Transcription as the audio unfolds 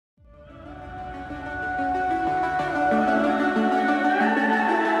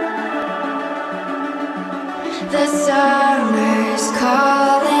The summer's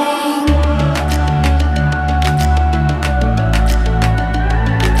calling.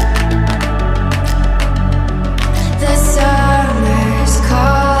 The summer's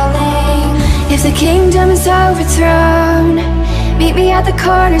calling. If the kingdom is overthrown, meet me at the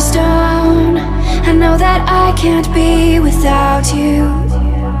cornerstone. I know that I can't be without you.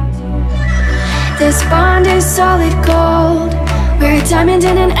 This bond is solid gold. We're a diamond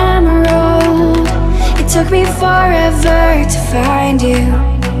and an emerald. It took me forever to find you.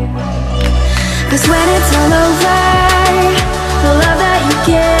 'Cause when it's all over, the love that you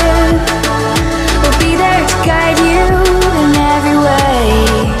give will be there to guide you in every way.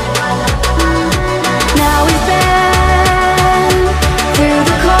 Now we've been through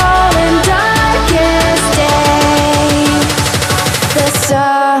the cold and darkest day. The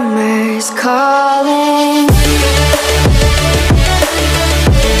summer's calling.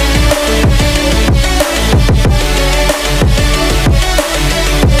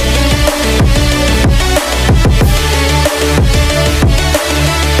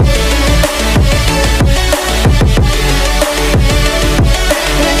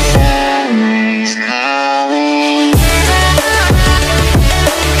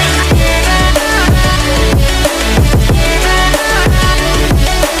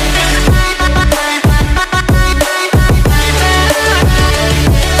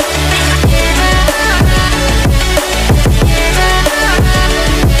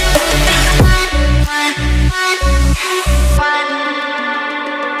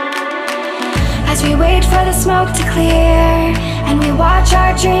 As we wait for the smoke to clear and we watch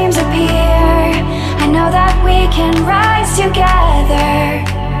our dreams appear, I know that we can rise together.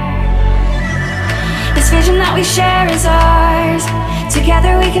 This vision that we share is ours.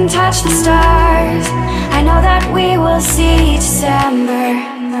 Together we can touch the stars. I know that we will see December.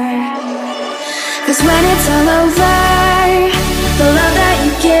 'Cause when it's all over, the love that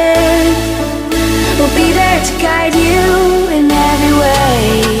you give will be there to guide you in every way.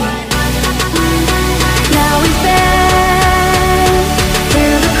 Now we've been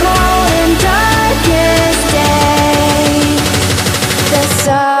through the cold and darkest day. The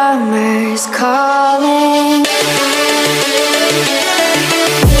summer's calling.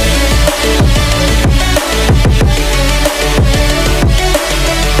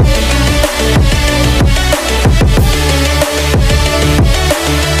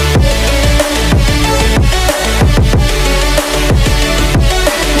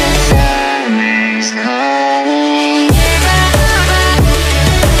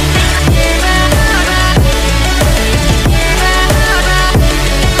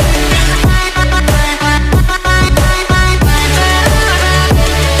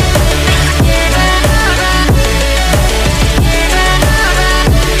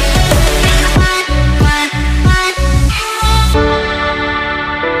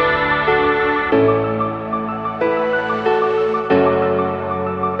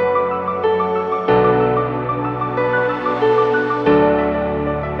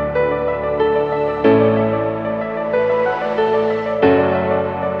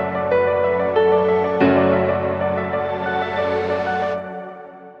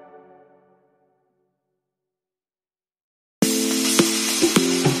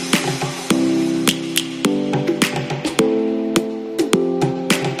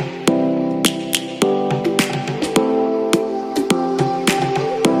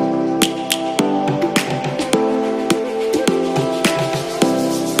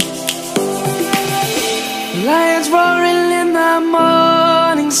 Lions roaring in the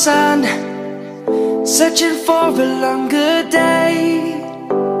morning sun, searching for a longer day.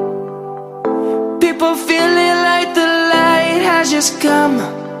 People feeling like the light has just come.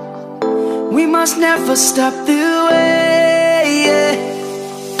 We must never stop the way.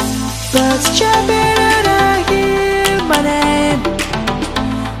 Birds chirping and I hear my name,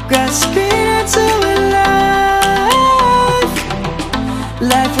 grasping into a life.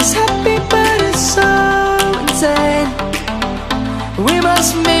 Life is happy but it's so insane. We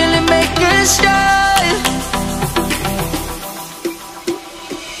must merely make a start.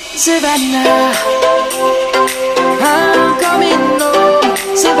 Savannah, I'm coming home.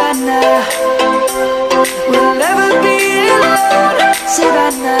 Savannah, we'll never be alone.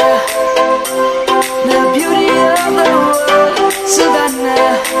 Savannah, the beauty of the world.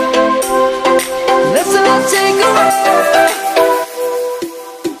 Savannah, let's all take a walk.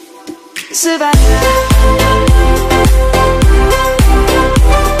 Savannah.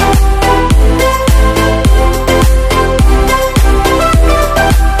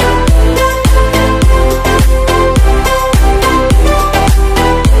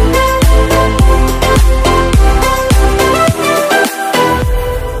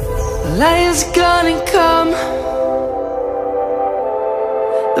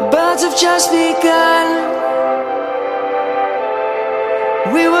 hearts have just begun.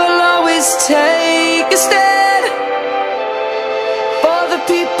 We will always take a stand for the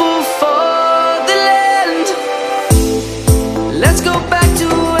people, for the land. Let's go back to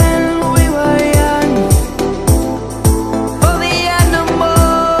when we were young. For the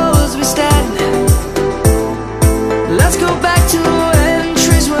animals we stand. Let's go back to when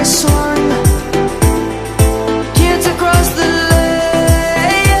trees were swung. Kids across the land.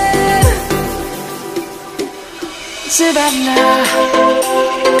 Savannah,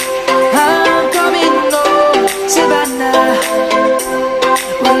 I'm coming home. Savannah,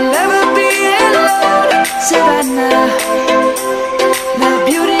 we'll never be alone. Savannah, the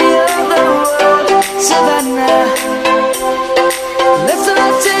beauty of the world. Savannah, let's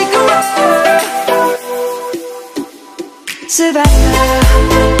all take a ride. Savannah,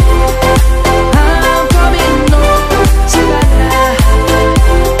 I'm coming home. Savannah,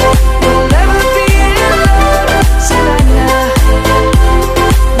 we'll never be alone. Savannah,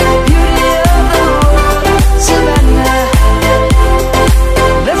 the beauty of the world. Savannah,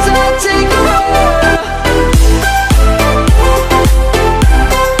 let's all take a ride.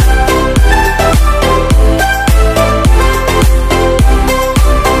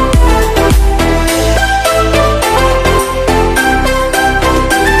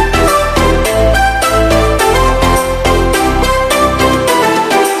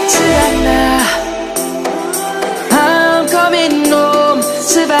 Savannah, I'm coming home.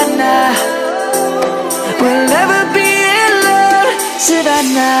 Savannah, we'll never be alone.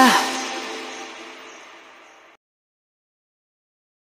 Savannah.